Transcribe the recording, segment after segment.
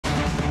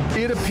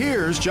It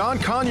appears John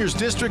Conyers'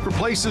 district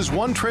replaces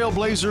one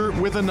trailblazer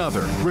with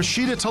another.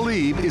 Rashida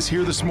Tlaib is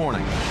here this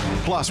morning.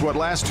 Plus, what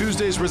last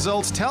Tuesday's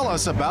results tell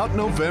us about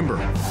November.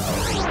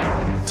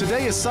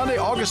 Today is Sunday,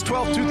 August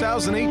 12,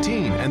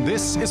 2018, and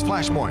this is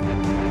Flashpoint.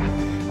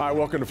 Hi,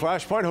 welcome to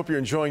Flashpoint. Hope you're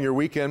enjoying your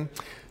weekend.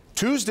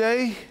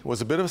 Tuesday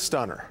was a bit of a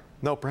stunner.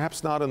 No,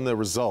 perhaps not in the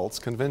results.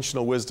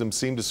 Conventional wisdom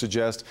seemed to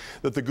suggest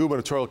that the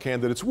gubernatorial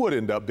candidates would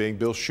end up being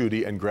Bill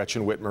Schuette and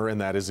Gretchen Whitmer, and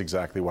that is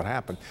exactly what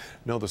happened.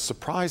 No, the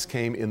surprise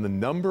came in the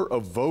number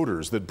of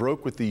voters that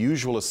broke with the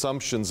usual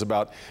assumptions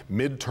about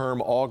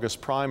midterm August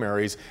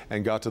primaries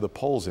and got to the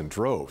polls in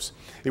droves.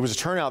 It was a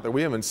turnout that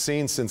we haven't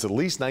seen since at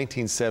least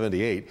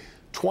 1978.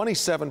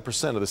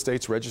 27% of the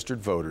state's registered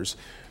voters.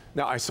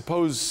 Now, I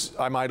suppose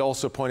I might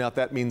also point out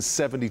that means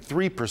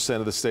 73%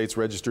 of the state's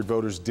registered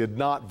voters did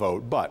not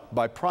vote, but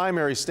by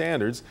primary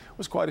standards, it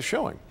was quite a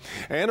showing.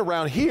 And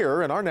around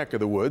here, in our neck of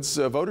the woods,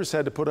 voters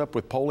had to put up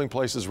with polling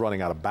places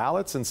running out of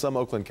ballots in some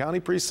Oakland County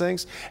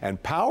precincts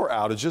and power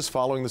outages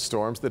following the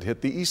storms that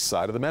hit the east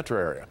side of the metro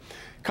area.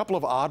 A couple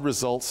of odd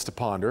results to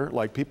ponder,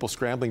 like people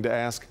scrambling to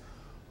ask,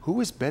 who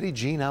is Betty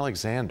Jean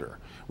Alexander?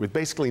 With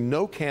basically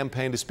no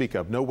campaign to speak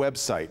of, no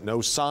website,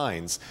 no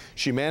signs,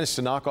 she managed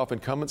to knock off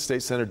incumbent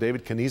State Senator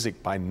David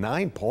Kniezek by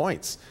 9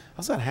 points.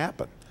 How's that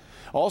happen?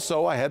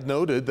 Also, I had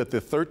noted that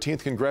the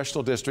 13th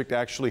Congressional District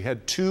actually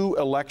had 2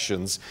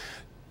 elections,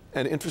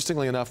 and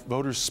interestingly enough,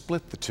 voters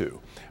split the 2.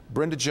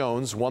 Brenda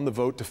Jones won the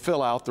vote to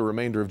fill out the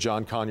remainder of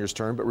John Conyers'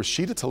 term, but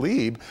Rashida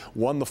Tlaib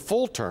won the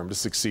full term to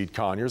succeed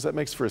Conyers. That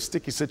makes for a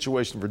sticky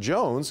situation for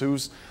Jones,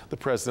 who's the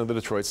president of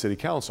the Detroit City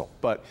Council.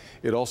 But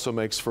it also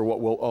makes for what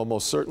will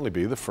almost certainly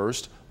be the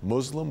first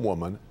Muslim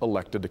woman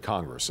elected to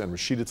Congress. And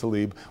Rashida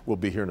Tlaib will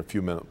be here in a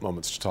few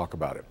moments to talk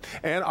about it.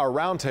 And our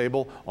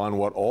roundtable on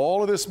what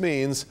all of this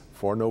means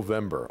for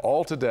November.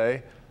 All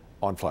today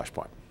on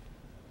Flashpoint.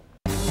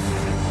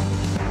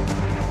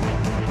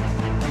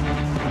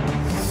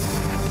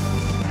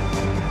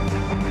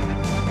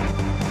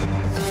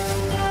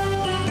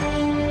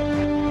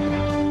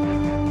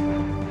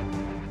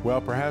 Well,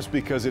 perhaps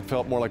because it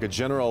felt more like a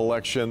general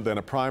election than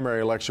a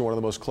primary election, one of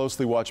the most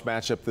closely watched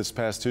matchups this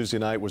past Tuesday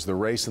night was the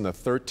race in the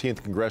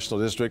 13th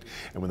Congressional District.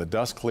 And when the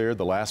dust cleared,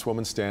 the last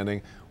woman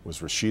standing was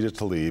Rashida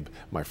Tlaib,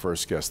 my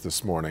first guest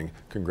this morning.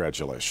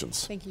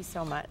 Congratulations. Thank you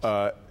so much.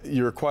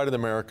 You're quite an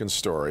American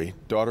story,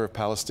 daughter of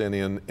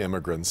Palestinian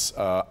immigrants.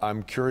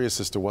 I'm curious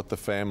as to what the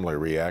family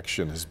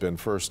reaction has been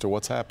first to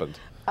what's happened.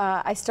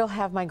 I still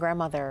have my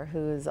grandmother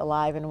who's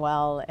alive and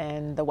well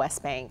in the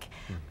West Bank,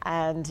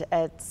 and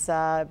it's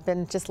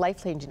been just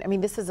life-changing. I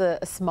mean, this is a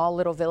small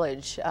little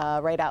village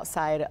right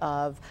outside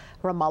of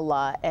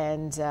Ramallah,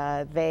 and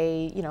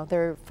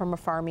they're from a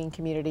farming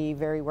community,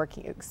 very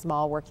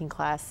small working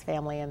class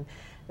family, and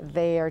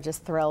they are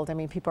just thrilled. I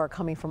mean, people are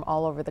coming from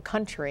all over the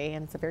country,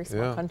 and it's a very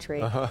small country,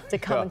 to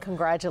come and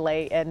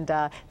congratulate. And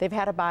they've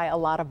had to buy a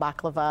lot of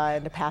baklava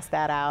and to pass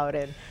that out.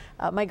 And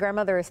my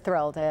grandmother is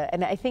thrilled.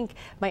 And I think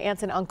my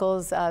aunts and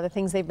uncles, the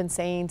things they've been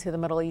saying to the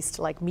Middle East,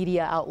 like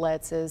media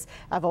outlets, is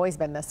I've always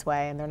been this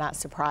way, and they're not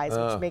surprised,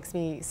 which makes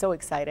me so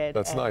excited.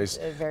 That's nice.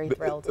 Very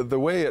thrilled. The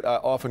way it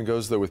often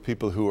goes, though, with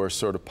people who are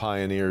sort of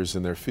pioneers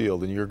in their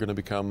field, and you're going to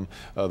become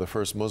the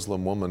first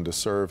Muslim woman to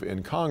serve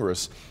in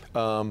Congress.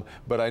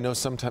 But I know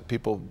sometimes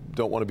people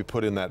don't want to be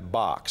put in that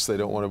box. They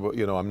don't want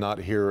to, I'm not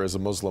here as a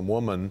Muslim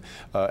woman,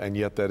 and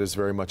yet that is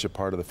very much a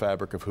part of the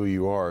fabric of who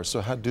you are.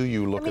 So how do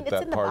you look at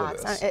that part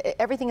of this?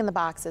 Everything in the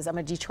box is I'm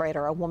a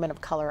Detroiter, a woman of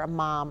color, a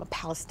mom, a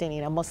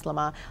Palestinian, a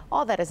Muslima.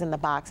 All that is in the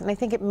box. And I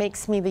think it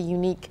makes me the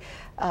unique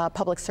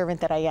public servant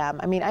that I am.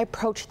 I mean, I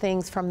approach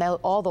things from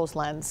all those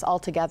lenses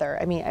altogether.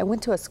 I mean, I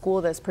went to a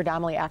school that's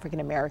predominantly African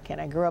American.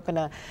 I grew up in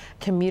a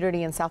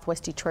community in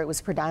Southwest Detroit. It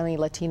was predominantly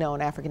Latino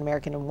and African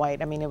American and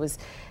white. I mean, it was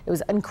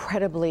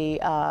incredibly,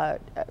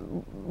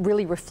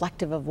 really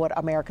reflective of what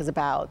America's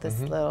about. This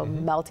little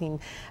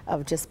melting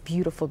of just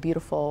beautiful,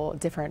 beautiful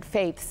different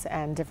faiths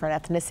and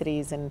different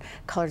ethnicities and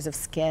colors of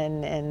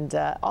skin and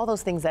all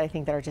those things that I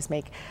think that are just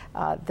make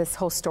this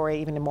whole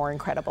story even more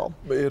incredible.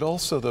 But it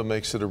also, though,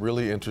 makes it a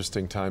really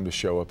interesting time to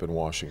show up in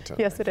Washington.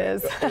 Yes, it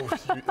is.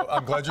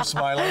 I'm glad you're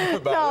smiling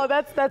about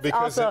it. That's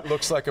because also, it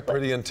looks like a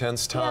pretty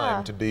intense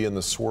time to be in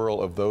the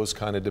swirl of those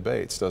kind of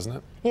debates, doesn't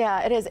it?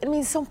 Yeah, it is. I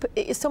mean,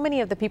 so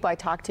many of the people I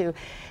talked to,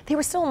 they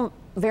were still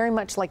very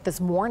much like this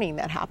mourning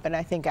that happened,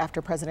 I think,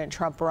 after President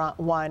Trump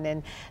won,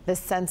 and the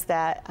sense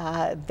that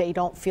they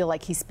don't feel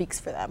like he speaks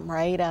for them,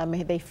 right?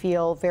 They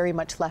feel very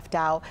much left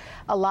out.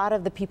 A lot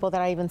of the people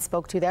that I even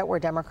spoke to that were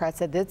Democrats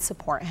that did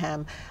support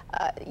him,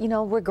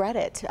 regret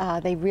it.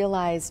 They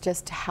realize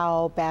just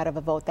how bad of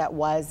a vote that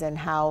was and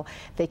how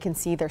they can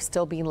see they're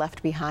still being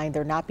left behind.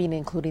 They're not being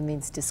included in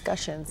these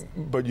discussions.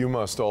 But you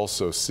must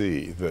also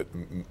see that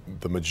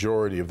the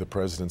majority of the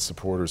president's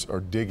supporters are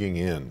digging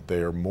in. They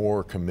are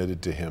more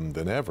committed to him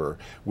than ever,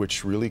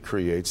 which really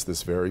creates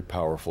this very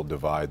powerful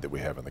divide that we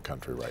have in the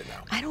country right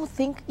now. I don't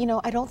think,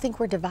 I don't think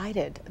we're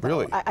divided. Though.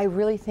 Really? I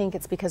really think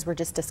it's because we're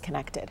just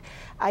disconnected.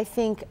 I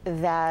think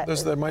that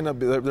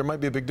there might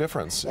be a big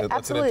difference. Absolutely.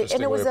 That's an interesting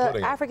and it was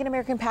an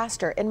African-American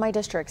pastor in my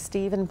district,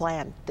 Stephen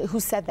Bland, who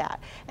said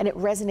that, and it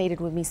resonated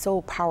with me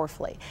so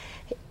powerfully.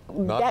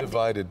 Not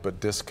divided,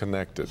 but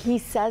disconnected. He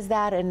says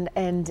that, and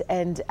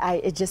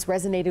it just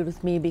resonated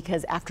with me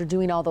because after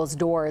doing all those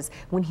doors,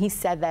 when he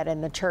said that in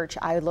the church,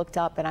 I looked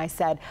up and I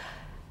said,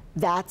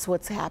 that's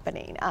what's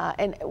happening.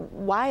 And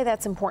why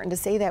that's important to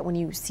say that when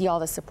you see all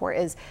the support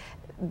is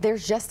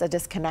there's just a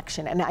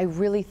disconnection. And I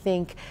really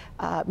think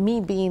me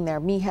being there,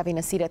 me having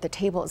a seat at the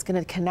table is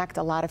going to connect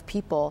a lot of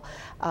people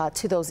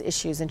to those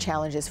issues and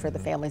challenges for the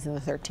families in the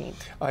 13th.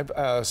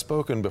 I've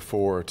spoken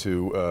before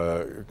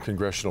to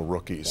congressional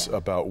rookies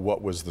about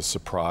what was the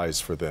surprise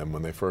for them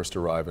when they first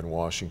arrived in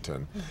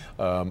Washington.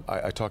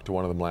 I talked to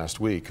one of them last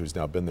week who's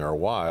now been there a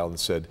while and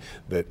said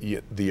that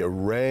the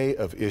array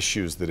of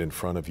issues that in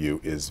front of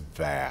you is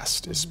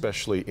vast,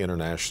 especially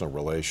international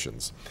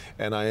relations.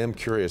 And I am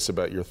curious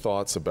about your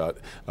thoughts about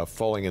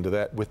falling into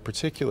that with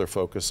particular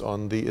focus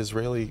on the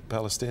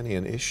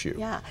Israeli-Palestinian issue.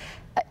 Yeah.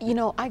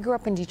 I grew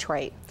up in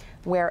Detroit,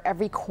 where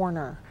every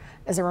corner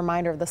is a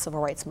reminder of the civil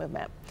rights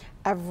movement.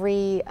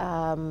 Every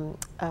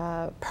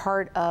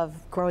part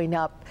of growing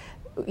up,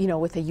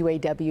 with a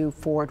UAW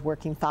Ford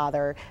working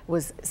father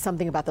was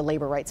something about the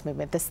labor rights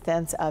movement, this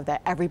sense of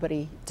that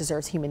everybody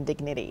deserves human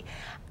dignity.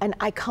 And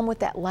I come with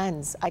that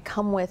lens. I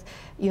come with,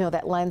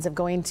 that lens of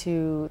going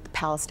to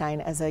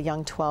Palestine as a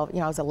young 12,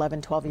 I was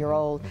 11,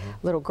 12-year-old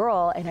little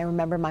girl, and I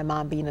remember my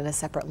mom being in a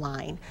separate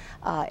line.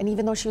 And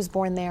even though she was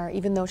born there,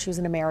 even though she was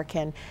an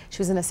American, she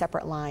was in a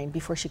separate line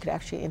before she could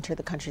actually enter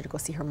the country to go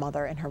see her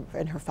mother, and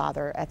her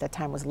father at that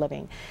time was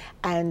living.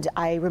 And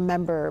I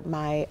remember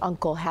my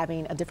uncle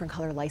having a different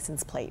color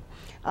license plate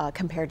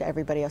compared to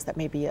everybody else that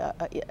may be a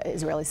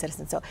Israeli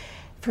citizen. So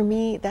for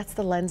me, that's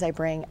the lens I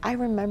bring. I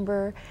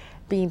remember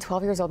being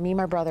 12 years old, me and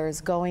my brothers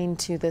going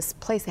to this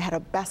place that had a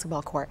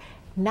basketball court,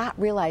 not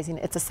realizing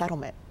it's a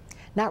settlement,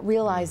 not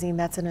realizing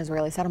that's an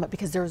Israeli settlement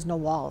because there was no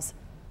walls.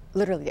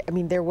 Literally,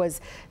 there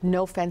was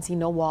no fencing,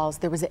 no walls.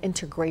 There was an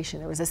integration.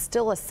 There was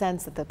still a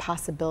sense of the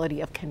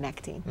possibility of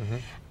connecting.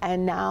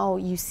 And now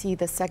you see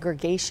the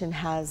segregation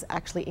has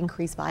actually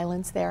increased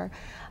violence there.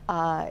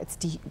 It's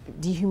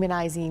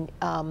dehumanizing.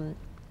 The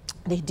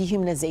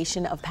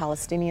dehumanization of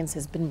Palestinians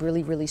has been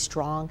really, really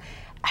strong.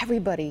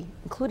 Everybody,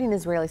 including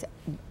Israelis,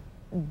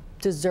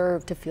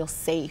 deserve to feel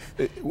safe,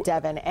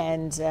 Devin.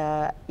 And,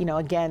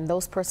 again,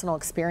 those personal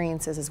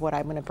experiences is what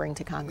I'm going to bring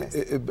to Congress.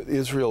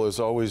 Israel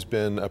has always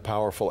been a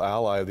powerful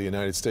ally of the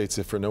United States,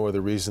 if for no other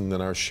reason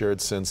than our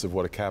shared sense of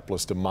what a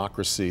capitalist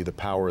democracy, the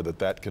power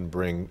that can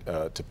bring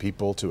to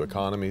people, to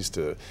economies,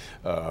 to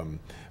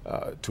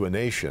a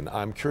nation.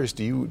 I'm curious,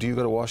 do you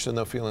go to Washington,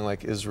 though, feeling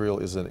like Israel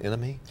is an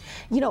enemy?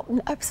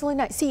 Absolutely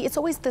not. See, it's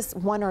always this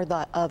one or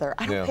the other.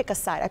 I don't pick a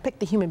side. I pick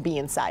the human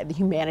being side, the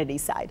humanity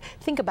side.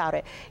 Think about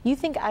it. You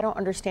think I don't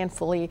understand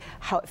fully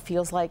how it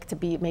feels like to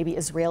be maybe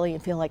Israeli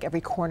and feel like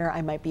every corner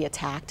I might be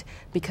attacked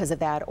because of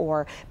that,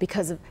 or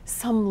because of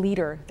some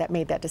leader that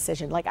made that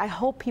decision. Like, I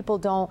hope people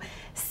don't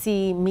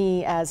see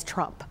me as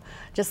Trump.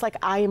 Just like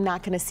I am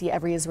not going to see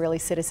every Israeli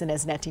citizen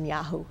as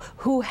Netanyahu,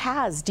 who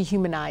has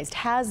dehumanized,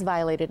 has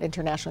violated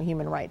international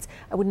human rights.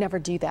 I would never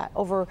do that.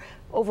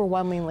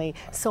 Overwhelmingly,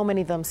 so many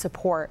of them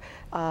support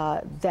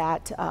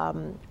that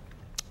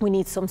we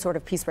need some sort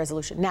of peace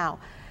resolution. Now,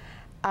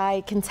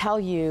 I can tell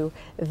you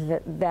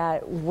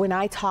that when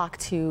I talk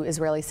to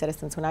Israeli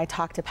citizens, when I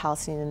talk to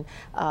Palestinian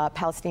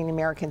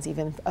Americans,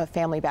 even a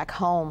family back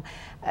home,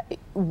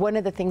 one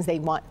of the things they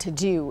want to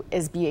do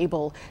is be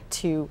able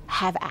to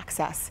have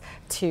access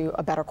to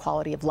a better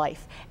quality of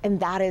life. And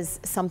that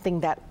is something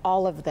that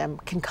all of them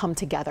can come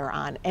together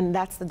on. And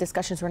that's the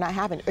discussions we're not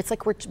having. It's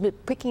like we're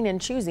picking and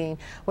choosing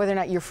whether or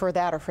not you're for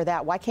that or for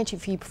that. Why can't you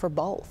be for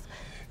both?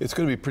 It's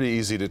going to be pretty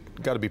easy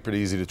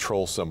to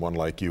troll someone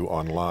like you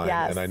online.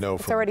 Yes, and I know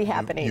it's already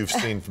happening. You've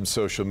seen from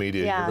social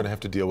media, you're going to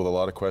have to deal with a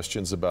lot of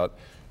questions about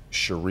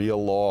Sharia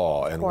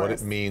law and what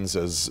it means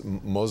as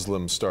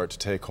Muslims start to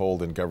take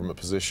hold in government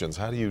positions.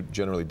 How do you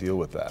generally deal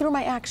with that? Through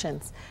my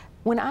actions.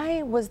 When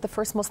I was the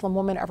first Muslim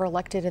woman ever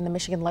elected in the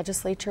Michigan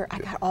legislature, I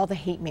got all the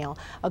hate mail.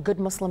 A good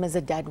Muslim is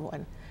a dead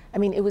one.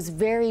 It was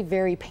very,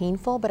 very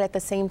painful, but at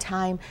the same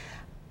time,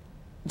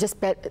 just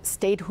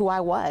stayed who I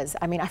was.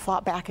 I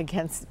fought back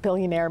against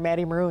billionaire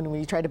Matty Maroon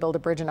when he tried to build a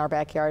bridge in our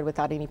backyard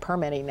without any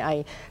permitting.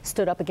 I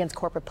stood up against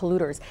corporate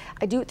polluters.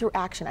 I do it through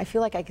action. I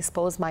feel like I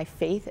expose my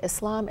faith,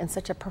 Islam, in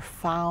such a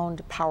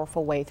profound,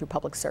 powerful way through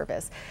public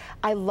service.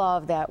 I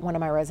love that one of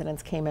my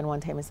residents came in one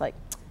time and was like,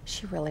 is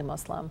she really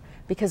Muslim?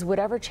 Because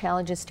whatever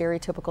challenges,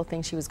 stereotypical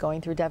thing she was going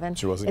through, Devin,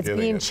 it's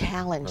being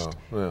challenged.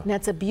 And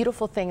that's a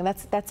beautiful thing. And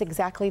that's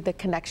exactly the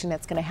connection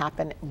that's going to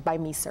happen by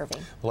me serving.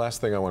 The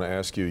last thing I want to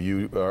ask you,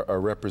 you are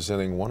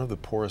representing one of the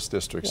poorest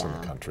districts in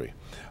the country.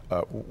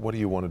 What do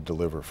you want to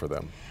deliver for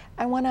them?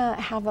 I want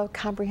to have a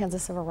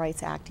comprehensive Civil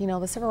Rights Act.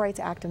 The Civil Rights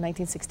Act of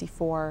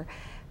 1964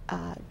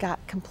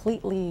 got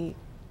completely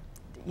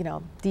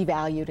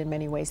devalued in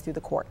many ways through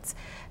the courts.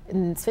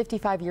 And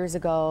 55 years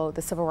ago,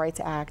 the Civil Rights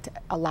Act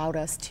allowed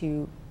us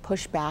to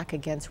push back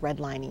against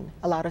redlining,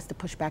 allowed us to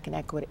push back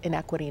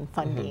inequity in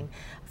funding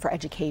for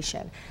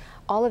education.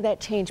 All of that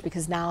changed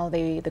because now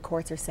the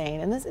courts are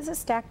saying, and this is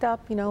stacked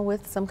up,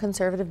 with some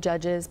conservative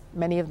judges,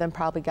 many of them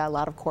probably got a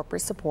lot of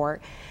corporate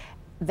support,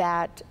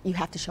 that you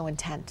have to show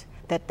intent,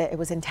 that it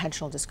was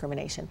intentional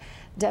discrimination.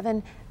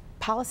 Devin,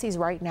 policies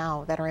right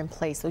now that are in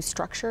place, those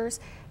structures,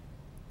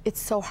 it's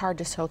so hard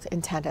to show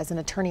intent. As an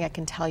attorney, I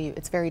can tell you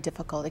it's very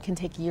difficult. It can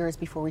take years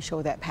before we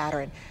show that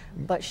pattern.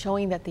 But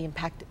showing that the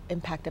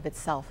impact of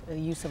itself, the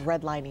use of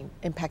redlining,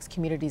 impacts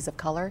communities of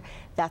color,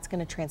 that's going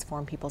to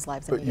transform people's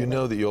lives. But you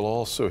know that you'll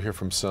also hear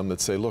from some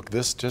that say, look,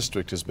 this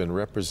district has been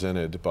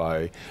represented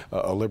by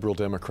a liberal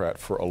Democrat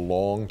for a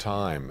long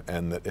time,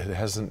 and that it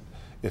hasn't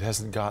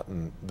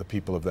gotten the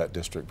people of that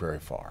district very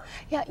far.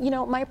 Yeah,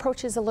 my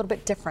approach is a little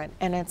bit different,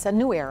 and it's a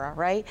new era,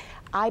 right?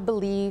 I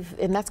believe,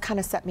 and that's kind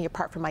of set me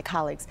apart from my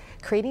colleagues,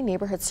 creating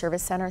neighborhood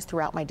service centers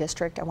throughout my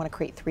district. I want to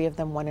create 3 of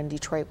them, one in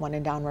Detroit, one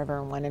in Downriver,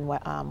 and one in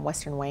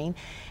Western Wayne.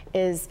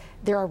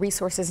 There are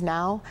resources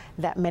now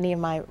that many of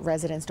my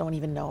residents don't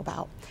even know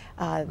about.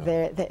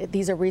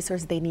 These are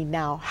resources they need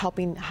now,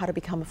 helping how to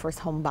become a first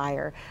home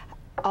buyer,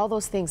 all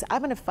those things.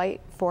 I'm going to fight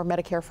for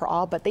Medicare for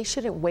all, but they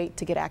shouldn't wait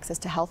to get access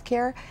to health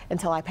care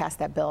until I pass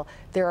that bill.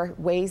 There are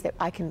ways that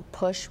I can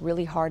push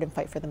really hard and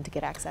fight for them to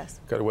get access.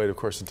 Got to wait, of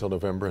course, until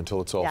November,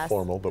 until it's all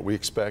formal, but we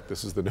expect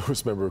this is the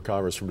newest member of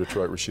Congress from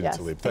Detroit, Rashida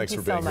Tlaib. Thanks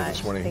for being here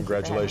this morning.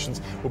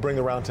 Congratulations. We'll bring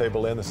the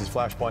roundtable in. This is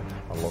Flashpoint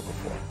on Local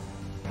 4.